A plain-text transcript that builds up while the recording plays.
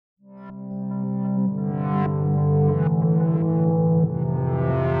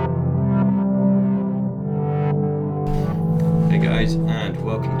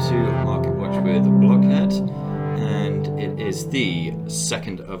the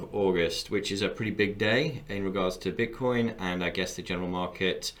 2nd of August, which is a pretty big day in regards to Bitcoin and I guess the general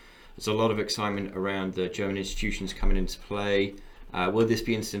market. There's a lot of excitement around the German institutions coming into play. Will this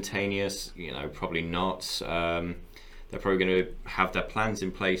be instantaneous? Probably not. They're probably going to have their plans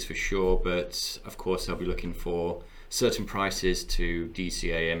in place for sure, but of course they'll be looking for certain prices to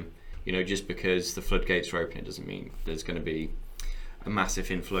DCA in. Just because the floodgates are open, it doesn't mean there's going to be a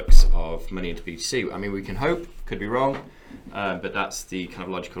massive influx of money into BTC. I mean, we can hope, could be wrong, but that's the kind of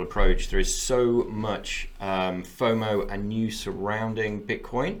logical approach. There is so much FOMO and news surrounding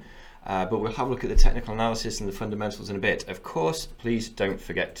Bitcoin, but we'll have a look at the technical analysis and the fundamentals in a bit. Of course, please don't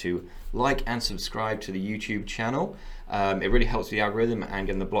forget to like and subscribe to the YouTube channel. It really helps the algorithm and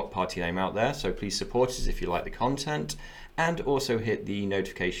getting the block party name out there, so please support us if you like the content. And also hit the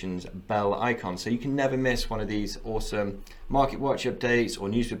notifications bell icon so you can never miss one of these awesome market watch updates or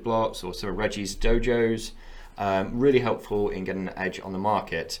news with blocks or some of Reggie's dojos. Really helpful in getting an edge on the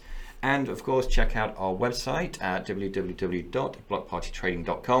market. And of course, check out our website at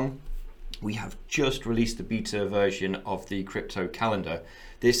www.blockpartytrading.com. We have just released the beta version of the crypto calendar.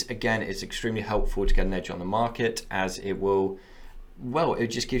 This again is extremely helpful to get an edge on the market, as it will, well, it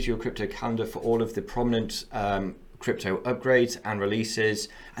just gives you a crypto calendar for all of the prominent crypto upgrades and releases,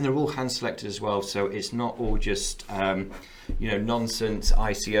 and they're all hand selected as well, so it's not all just nonsense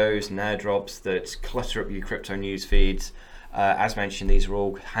ICOs and airdrops that clutter up your crypto news feeds. As mentioned, these are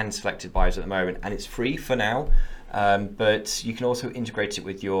all hand selected buyers at the moment, and it's free for now, but you can also integrate it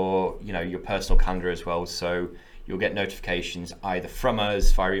with your personal calendar as well, so you'll get notifications either from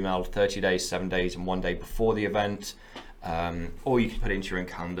us via email 30 days, 7 days and 1 day before the event. Or you can put it into your own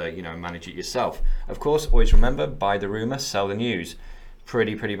calendar, and manage it yourself. Of course, always remember, buy the rumor, sell the news.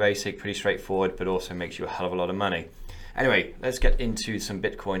 Pretty basic, pretty straightforward, but also makes you a hell of a lot of money. Anyway, let's get into some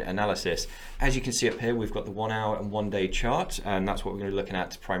Bitcoin analysis. As you can see up here, we've got the 1 hour and 1 day chart, and that's what we're going to be looking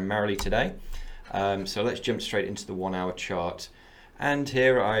at primarily today. So let's jump straight into the 1 hour chart. And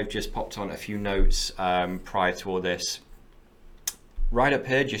here I've just popped on a few notes prior to all this. Right up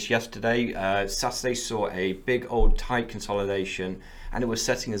here, just yesterday, Saturday saw a big old tight consolidation, and it was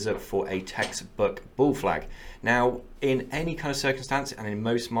setting us up for a textbook bull flag. Now, in any kind of circumstance and in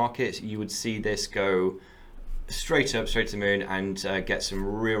most markets, you would see this go straight up, straight to the moon, and get some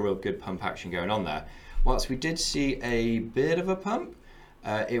real good pump action going on there. Whilst we did see a bit of a pump,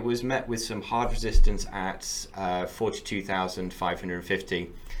 it was met with some hard resistance at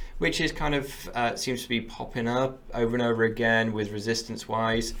 42,550. which is kind of seems to be popping up over and over again with resistance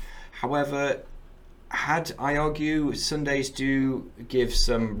wise. However, I argue Sundays do give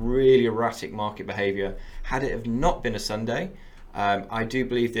some really erratic market behavior. Had it have not been a Sunday, I do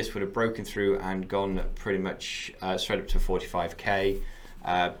believe this would have broken through and gone pretty much straight up to 45k.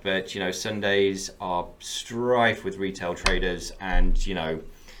 But Sundays are strife with retail traders, and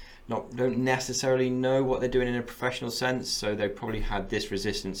don't necessarily know what they're doing in a professional sense, so they probably had this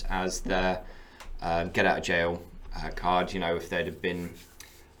resistance as their get out of jail card. If they'd have been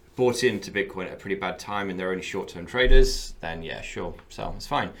bought into Bitcoin at a pretty bad time and they're only short-term traders, then yeah, sure, sell, it's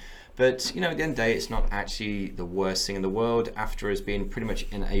fine. But at the end of the day, it's not actually the worst thing in the world after has been pretty much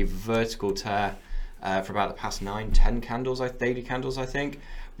in a vertical tear for about the past 9-10 candles, daily candles, I think.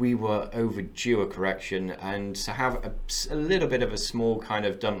 We were overdue a correction, and to have a little bit of a small kind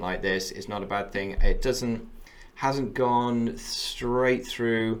of dump like this is not a bad thing. It hasn't gone straight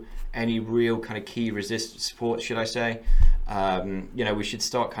through any real kind of key resistance support, should I say. We should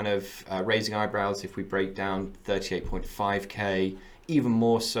start kind of raising eyebrows if we break down 38.5k, even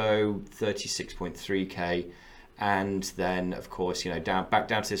more so 36.3k. And then, of course, back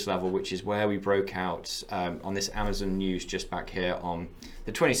down to this level, which is where we broke out on this Amazon news just back here on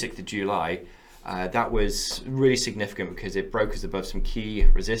the 26th of July. That was really significant because it broke us above some key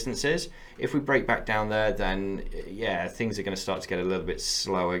resistances. If we break back down there, then yeah, things are going to start to get a little bit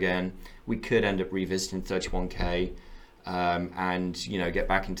slow again. We could end up revisiting 31k and get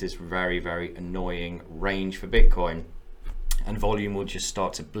back into this very annoying range for Bitcoin. And volume will just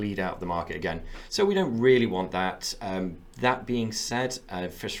start to bleed out of the market again. So we don't really want that. That being said,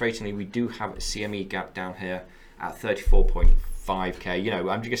 frustratingly, we do have a CME gap down here at 34.5k.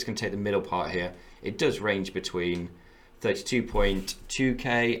 I'm just going to take the middle part here. It does range between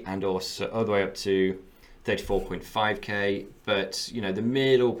 32.2k and also all the way up to 34.5k. But the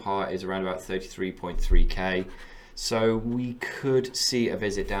middle part is around about 33.3k. So we could see a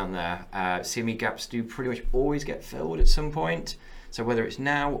visit down there. CME gaps do pretty much always get filled at some point. So whether it's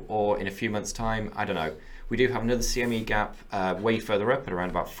now or in a few months' time, I don't know. We do have another CME gap way further up at around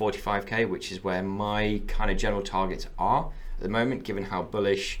about 45k, which is where my kind of general targets are at the moment, given how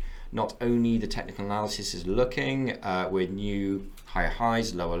bullish not only the technical analysis is looking with new higher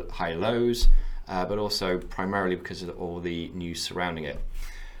highs, higher lows, but also primarily because of all the news surrounding it.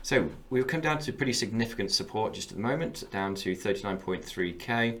 So we've come down to pretty significant support just at the moment, down to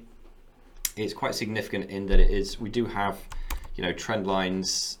 39.3k. It's quite significant in that we do have, you know, trend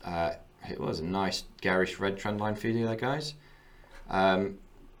lines. It was a nice garish red trend line for you there, guys.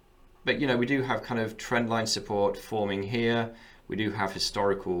 But you know, we do have kind of trend line support forming here. We do have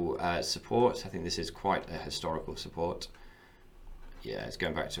historical support. I think this is quite a historical support. Yeah, it's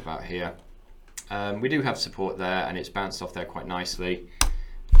going back to about here. We do have support there, and it's bounced off there quite nicely.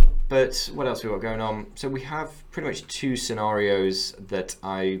 But what else we got going on? So we have pretty much two scenarios that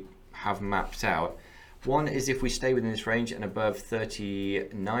I have mapped out. One is if we stay within this range and above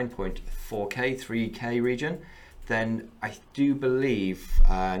 39.4k, 3k region, then I do believe,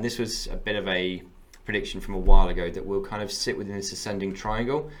 and this was a bit of a prediction from a while ago, that we'll kind of sit within this ascending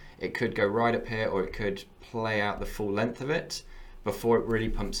triangle. It could go right up here, or it could play out the full length of it before it really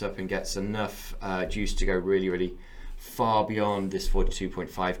pumps up and gets enough juice to go really, really far beyond this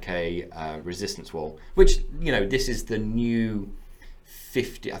 42.5k resistance wall, which, you know, this is the new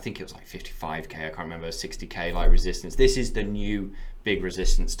 50, I think it was like 55k, I can't remember, 60k like resistance. This is the new big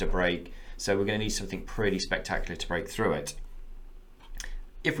resistance to break. So we're going to need something pretty spectacular to break through it.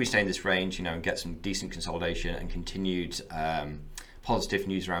 If we stay in this range, you know, and get some decent consolidation and continued positive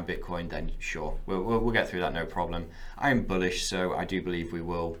news around Bitcoin, then sure, we'll get through that, no problem. I am bullish, so I do believe we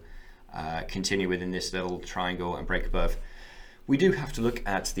will continue within this little triangle and break above. We do have to look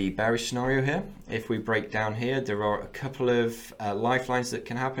at the bearish scenario here. If we break down here, there are a couple of lifelines that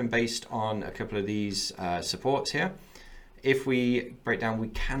can happen based on a couple of these supports here. If we break down, we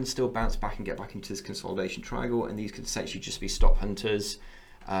can still bounce back and get back into this consolidation triangle, and these could essentially just be stop hunters.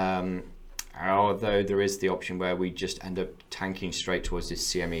 Although there is the option where we just end up tanking straight towards this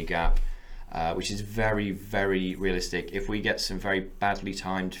CME gap, which is very, very realistic. If we get some very badly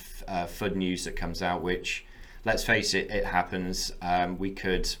timed FUD news that comes out, which, let's face it, it happens, we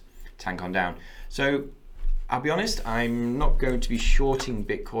could tank on down. So I'll be honest, I'm not going to be shorting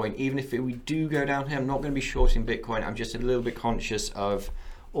Bitcoin. Even if we do go down here, I'm not going to be shorting Bitcoin. I'm just a little bit conscious of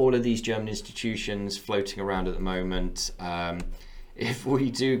all of these German institutions floating around at the moment. If we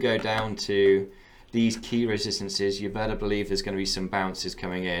do go down to these key resistances, you better believe there's going to be some bounces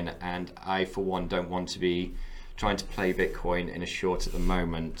coming in, and I, for one, don't want to be trying to play Bitcoin in a short at the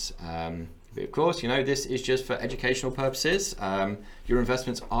moment. But of course, you know, this is just for educational purposes. Your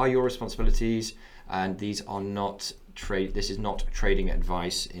investments are your responsibilities, and these are not this is not trading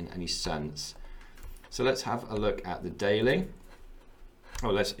advice in any sense. So let's have a look at the daily. Oh,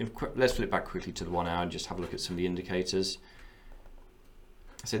 let's flip back quickly to the 1 hour and just have a look at some of the indicators.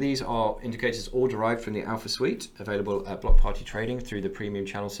 So these are indicators all derived from the Alpha Suite, available at Block Party Trading through the premium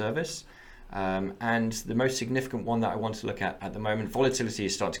channel service. And the most significant one that I want to look at the moment, volatility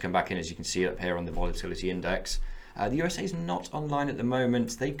is starting to come back in, as you can see up here on the volatility index. The USA is not online at the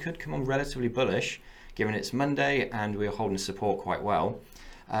moment. They could come on relatively bullish, given it's Monday and we're holding support quite well.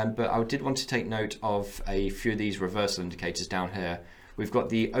 But I did want to take note of a few of these reversal indicators down here. We've got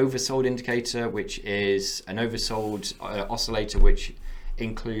the oversold indicator, which is an oversold oscillator, which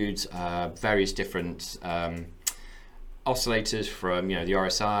includes various different oscillators from, you know, the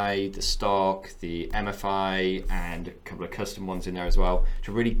RSI, the stock, the MFI, and a couple of custom ones in there as well,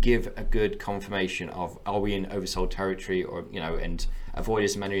 to really give a good confirmation of, are we in oversold territory, or, you know, and avoid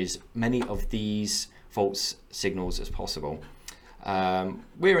as many of these false signals as possible.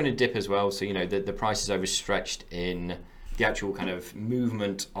 We're in a dip as well, so, you know, the price is overstretched in the actual kind of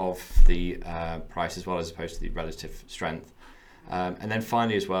movement of the price, as well as opposed to the relative strength. And then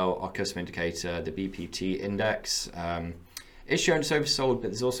finally as well, our custom indicator, the BPT index, is showing it's oversold,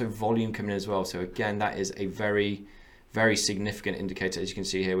 but there's also volume coming in as well. So again, that is a very, very significant indicator. As you can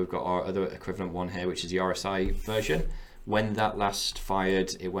see here, we've got our other equivalent one here, which is the RSI version. When that last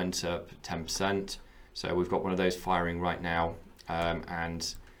fired, it went up 10%. So we've got one of those firing right now.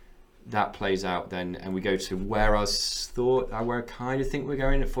 And that plays out then, and we go to where I kind of think we're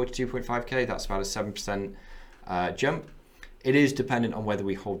going at 42.5k. That's about a 7% jump. It is dependent on whether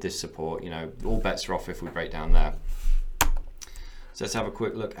we hold this support. You know, all bets are off if we break down there. So let's have a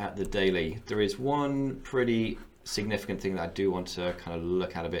quick look at the daily. There is one pretty significant thing that I do want to kind of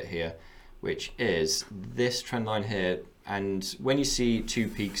look at a bit here, which is this trend line here. And when you see two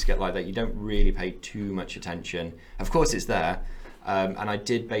peaks get like that, you don't really pay too much attention. Of course it's there. And I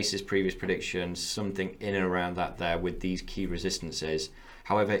did base this previous prediction something in and around that there with these key resistances.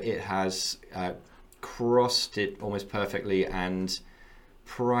 However, it has crossed it almost perfectly, and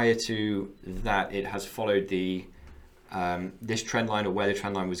prior to that it has followed the this trend line, or where the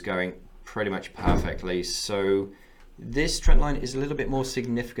trend line was going, pretty much perfectly. So this trend line is a little bit more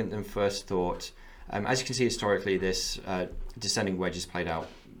significant than first thought. As you can see, historically, this descending wedge has played out,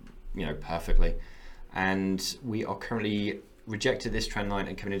 perfectly, and we are currently rejected this trend line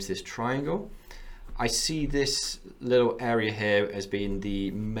and coming into this triangle. I see this little area here as being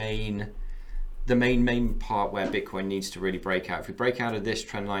the main part where Bitcoin needs to really break out. If we break out of this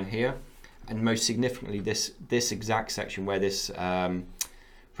trend line here, and most significantly this exact section where this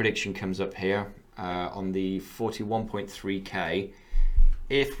prediction comes up here on the 41.3k,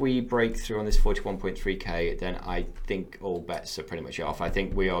 if we break through on this 41.3k, then I think all bets are pretty much off. I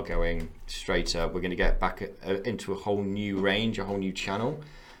think we are going straight up. We're going to get back into a whole new range, a whole new channel,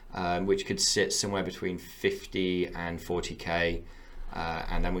 which could sit somewhere between 50 and 40k,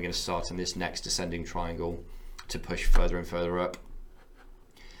 and then we're going to start on this next descending triangle to push further and further up.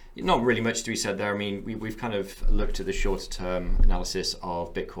 Not really much to be said there. I mean, we've kind of looked at the shorter term analysis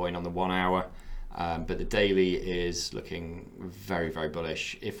of Bitcoin on the 1 hour, but the daily is looking very, very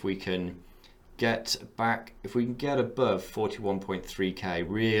bullish. If we can get above 41.3k,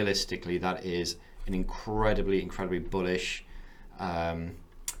 realistically, that is an incredibly bullish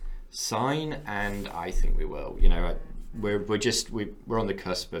sign, and I think we will. We're on the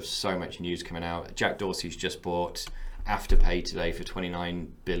cusp of so much news coming out. Jack Dorsey's just bought Afterpay today for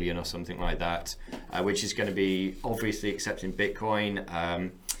 29 billion or something like that, which is going to be obviously accepting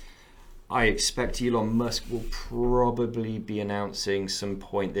Bitcoin. I expect Elon Musk will probably be announcing some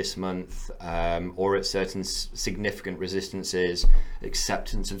point this month, or at certain significant resistances,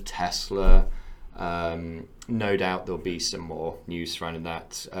 acceptance of Tesla. No doubt there'll be some more news surrounding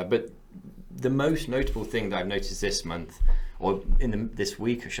that. But the most notable thing that I've noticed this month, or this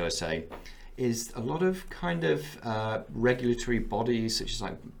week, shall I say, is a lot of kind of regulatory bodies such as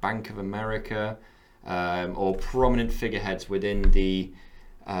like Bank of America, or prominent figureheads within the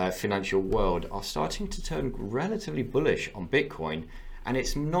financial world are starting to turn relatively bullish on Bitcoin. And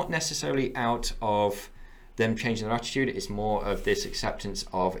it's not necessarily out of them changing their attitude, it's more of this acceptance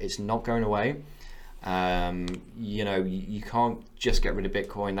of it's not going away. You can't just get rid of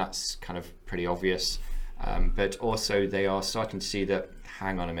Bitcoin, that's kind of pretty obvious. But also they are starting to see that,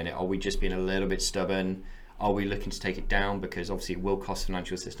 hang on a minute, are we just being a little bit stubborn? Are we looking to take it down? Because obviously it will cost the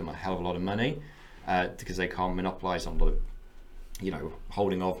financial system a hell of a lot of money, because they can't monopolize on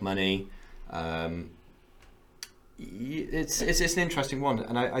holding of money. It's an interesting one,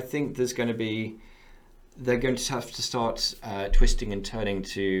 and I think they're going to have to start twisting and turning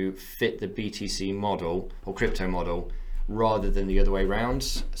to fit the BTC model or crypto model rather than the other way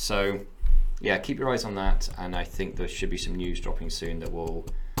around. So yeah, keep your eyes on that, and I think there should be some news dropping soon that will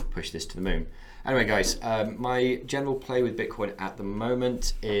push this to the moon. Anyway guys, my general play with Bitcoin at the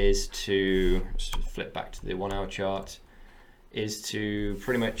moment is to, let's flip back to the 1 hour chart, is to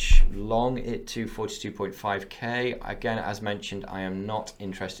pretty much long it to 42.5k. Again, as mentioned, I am not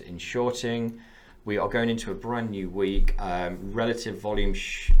interested in shorting. We are going into a brand new week. Relative volume,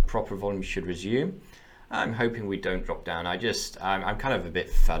 proper volume should resume. I'm hoping we don't drop down. I'm kind of a bit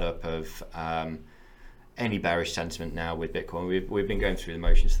fed up of any bearish sentiment now with Bitcoin. We've been going through the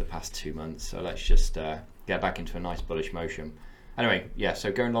motions for the past 2 months, so let's just get back into a nice bullish motion. Anyway, yeah,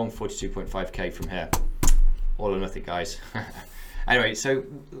 so going long 42.5k from here. All or nothing, guys. Anyway, so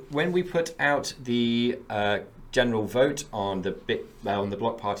when we put out the general vote on the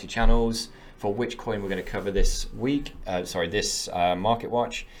Block Party channels for which coin we're going to cover this week, this market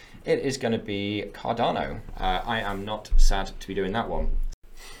watch, it is going to be Cardano. I am not sad to be doing that one.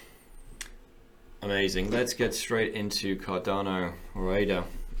 Amazing. Let's get straight into Cardano or ADA.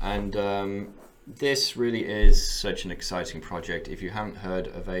 And this really is such an exciting project. If you haven't heard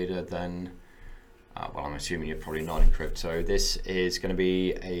of ADA, then well, I'm assuming you're probably not in crypto. This is going to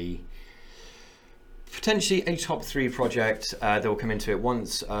be potentially a top 3 project that will come into it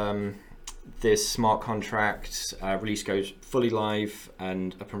once this smart contract release goes fully live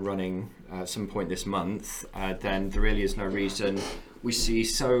and up and running at some point this month. Then there really is no reason. We see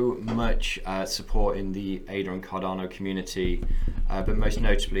so much support in the ADA and Cardano community, but most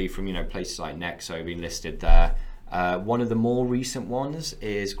notably from places like Nexo being listed there. One of the more recent ones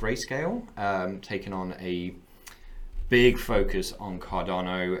is Grayscale, taking on a big focus on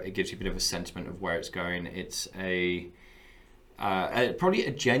Cardano. It gives you a bit of a sentiment of where it's going. It's probably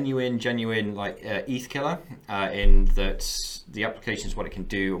a genuine like ETH killer, in that the applications, what it can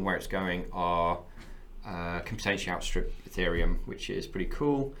do and where it's going can potentially outstrip Ethereum, which is pretty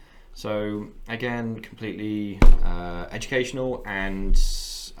cool. So again, completely educational and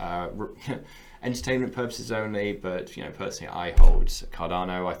entertainment purposes only, but personally I hold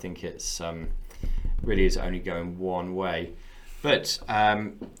Cardano. I think it's really is only going one way. But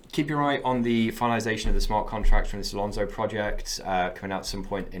keep your eye on the finalization of the smart contracts from this Alonzo project coming out at some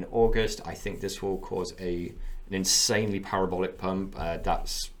point in August. I think this will cause an insanely parabolic pump.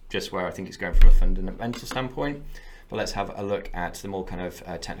 That's just where I think it's going from a fundamental standpoint. But let's have a look at the more kind of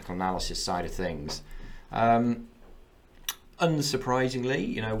technical analysis side of things. Unsurprisingly,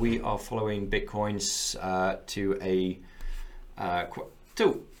 you know, we are following Bitcoin's to a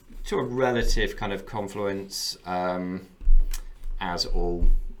relative kind of confluence, as all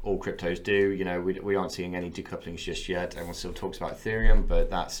cryptos do. You know, we aren't seeing any decouplings just yet. Everyone still talks about Ethereum, but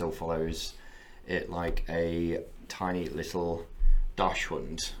that still follows it like a tiny little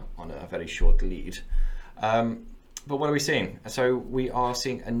dachshund on a very short lead. But what are we seeing? So we are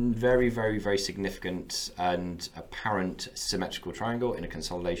seeing a very, very, very significant and apparent symmetrical triangle in a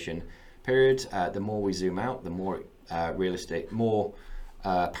consolidation period. The more we zoom out, the more realistic, more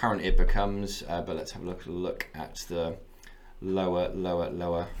apparent it becomes. But let's have a look at the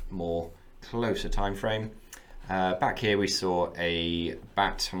lower, more closer time frame. Back here we saw a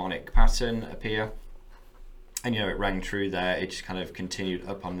bat harmonic pattern appear, and you know, it rang true there. It just kind of continued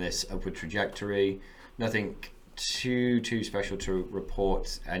up on this upward trajectory. Nothing too special to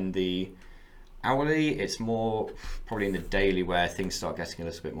report. And the hourly, it's more probably in the daily where things start getting a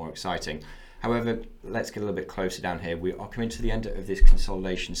little bit more exciting. However, let's get a little bit closer down here. We are coming to the end of this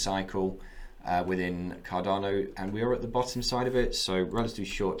consolidation cycle within Cardano, and we are at the bottom side of it. So relatively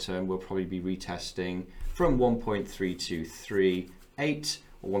short term, we'll probably be retesting from 1.3238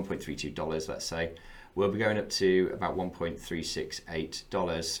 or $1.32, let's say. We'll be going up to about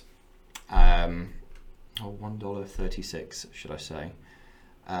 $1.368, or $1.36, should I say.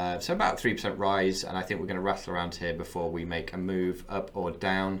 So about 3% rise, and I think we're going to rattle around here before we make a move up or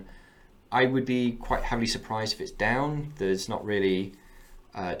down. I would be quite heavily surprised if it's down. There's not really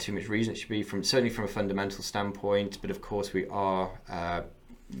too much reason it should be, certainly from a fundamental standpoint, but of course we are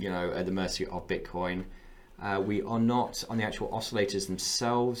you know, at the mercy of Bitcoin. We are not on the actual oscillators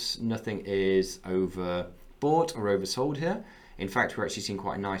themselves. Nothing is overbought or oversold here. In fact, we're actually seeing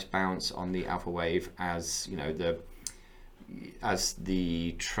quite a nice bounce on the alpha wave, as you know, as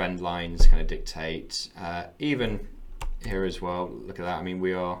the trend lines kind of dictate. Even here as well, look at that. I mean,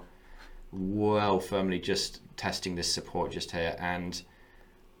 we are well firmly just testing this support just here, and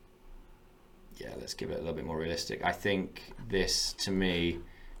yeah, let's give it a little bit more realistic. I think this, to me,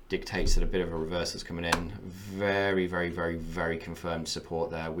 dictates that a bit of a reversal is coming in. Very, very, very, very confirmed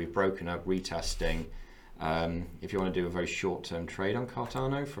support there. We've broken up, retesting. If you want to do a very short-term trade on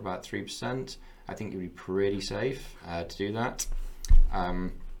Cardano for about 3%, I think you'd be pretty safe to do that.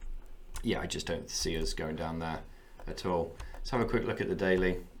 Yeah, I just don't see us going down there at all. Let's have a quick look at the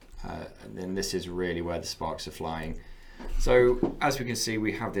daily, and then this is really where the sparks are flying. So as we can see,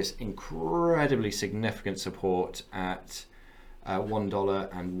 we have this incredibly significant support at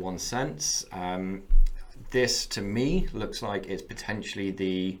 $1.01. This, to me, looks like it's potentially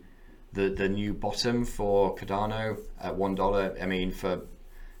the new bottom for Cardano at $1. I mean, for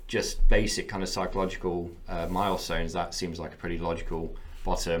just basic kind of psychological milestones, that seems like a pretty logical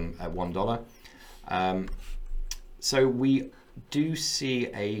bottom at $1. So we do see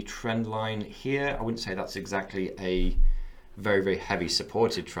a trend line here. I wouldn't say that's exactly a very, very heavy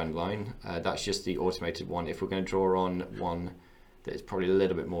supported trend line. That's just the automated one. If we're going to draw on one that is probably a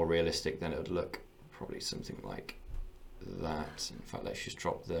little bit more realistic, then it would look probably something like that. In fact, let's just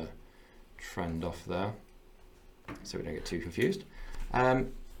drop the trend off there so we don't get too confused.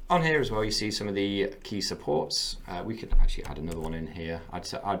 On here as well, you see some of the key supports. We could actually add another one in here.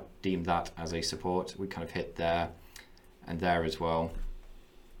 I'd deem that as a support. We kind of hit there and there as well,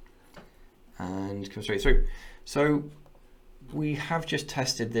 and come straight through. So we have just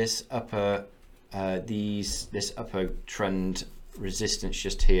tested this upper this upper trend resistance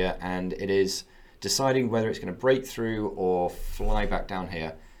just here, and it is deciding whether it's going to break through or fly back down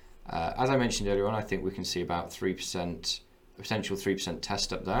here. As I mentioned earlier on, I think we can see about 3%, a potential 3%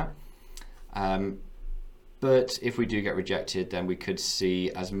 test up there. But if we do get rejected, then we could see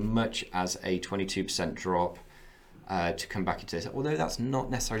as much as a 22% drop to come back into this. Although that's not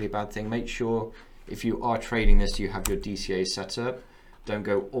necessarily a bad thing. Make sure if you are trading this, you have your DCA set up. Don't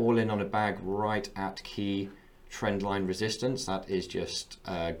go all in on a bag right at key trend line resistance. That is just,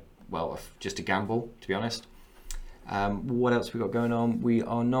 well, just a gamble, to be honest. What else we got going on? We're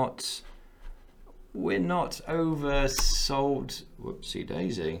not oversold. Whoopsie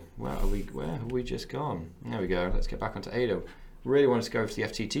daisy. Where have we just gone? There we go. Let's get back onto ADO. Really want to go for the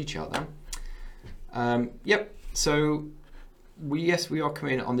FTT chart then. Yep. So we are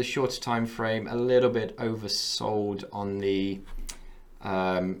coming on the shorter time frame, a little bit oversold on the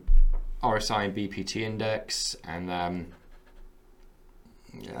RSI and BPT index, and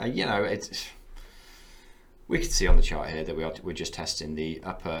you know, we can see on the chart here that we're just testing the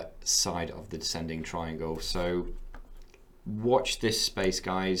upper side of the descending triangle. So watch this space,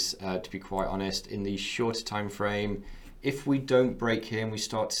 guys. To be quite honest, in the shorter time frame, if we don't break here and we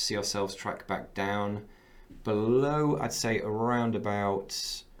start to see ourselves track back down below, I'd say around about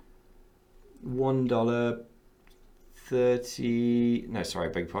 $1.30. No, sorry,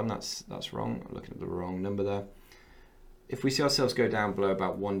 beg your pardon. That's wrong. I'm looking at the wrong number there. If we see ourselves go down below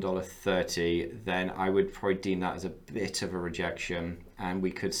about $1.30, then I would probably deem that as a bit of a rejection, and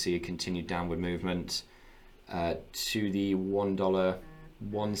we could see a continued downward movement to the $1.01,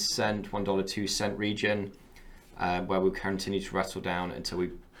 $1.02 region, where we'll continue to wrestle down until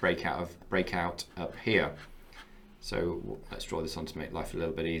we break out up here. So let's draw this on to make life a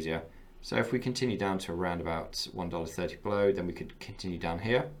little bit easier. So if we continue down to around about $1.30 below, then we could continue down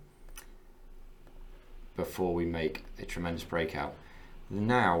here before we make a tremendous breakout.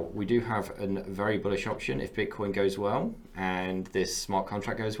 Now we do have a very bullish option. If Bitcoin goes well and this smart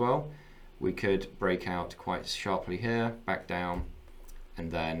contract goes well, we could break out quite sharply here, back down,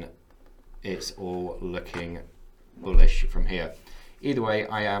 and then it's all looking bullish from here. Either way,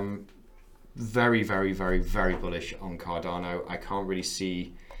 I am very, very, very, very bullish on Cardano. I can't really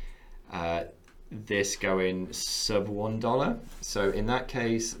see this going sub $1. So in that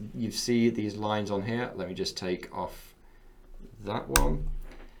case, you see these lines on here. Let me just take off that one.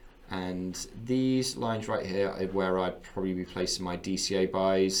 And these lines right here are where I'd probably be placing my DCA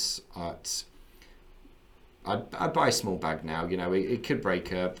buys at. I'd buy a small bag now. You know, it could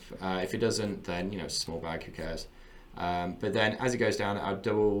break up. If it doesn't, then, you know, it's a small bag, who cares? But then as it goes down, I'll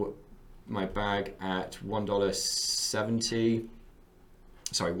double my bag at $1.70.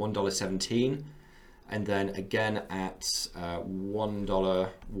 Sorry, $1.17. And then again at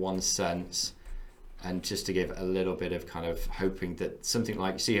 $1.01, and just to give a little bit of kind of hoping that something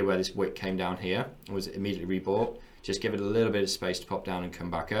like, see here where this wick came down here and was immediately rebought, just give it a little bit of space to pop down and come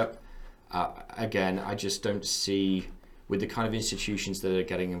back up. Again, I just don't see, with the kind of institutions that are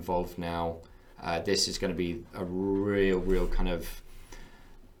getting involved now, this is going to be a real kind of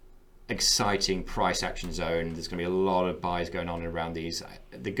exciting price action zone. There's going to be a lot of buys going on around these.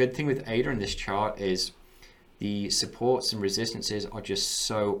 The good thing with ADA in this chart is the supports and resistances are just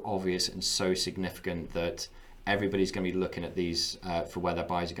so obvious and so significant that everybody's going to be looking at these for where their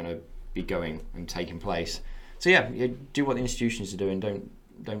buys are going to be going and taking place. So yeah, do what the institutions are doing.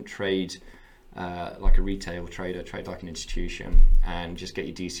 Don't trade like a retail trader. Trade like an institution, and just get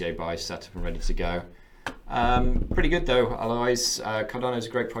your DCA buys set up and ready to go. Pretty good though. Otherwise, Cardano is a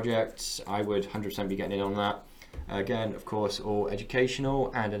great project. I would 100% be getting in on that. Again, of course, all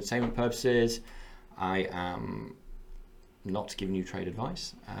educational and entertainment purposes. I am not giving you trade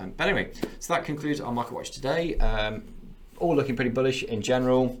advice. But anyway, so that concludes our market watch today. All looking pretty bullish in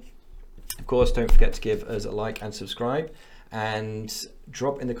general. Of course, don't forget to give us a like and subscribe, and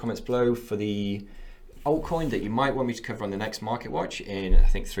drop in the comments below for the altcoin that you might want me to cover on the next market watch in, I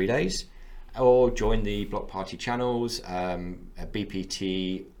think, 3 days. Or join the Block Party channels, Block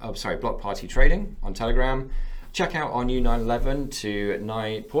Party Trading on Telegram. Check out our new 911 to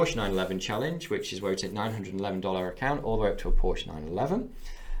Porsche 911 challenge, which is where we take $911 account all the way up to a Porsche 911.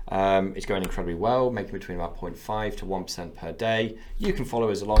 It's going incredibly well, making between about 0.5 to 1% per day. You can follow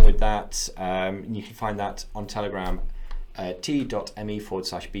us along with that. You can find that on Telegram,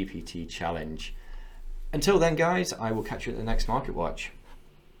 t.me/BPT challenge. Until then, guys, I will catch you at the next market watch.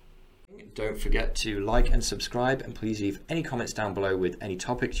 Don't forget to like and subscribe, and please leave any comments down below with any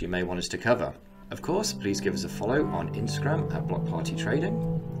topics you may want us to cover. Of course, please give us a follow on Instagram at Block Party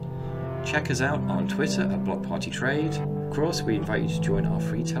Trading. Check us out on Twitter at Block Party Trade. Of course, we invite you to join our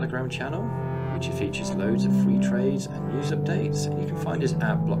free Telegram channel, which features loads of free trades and news updates, and you can find us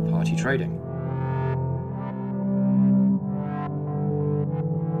at Block Party Trading.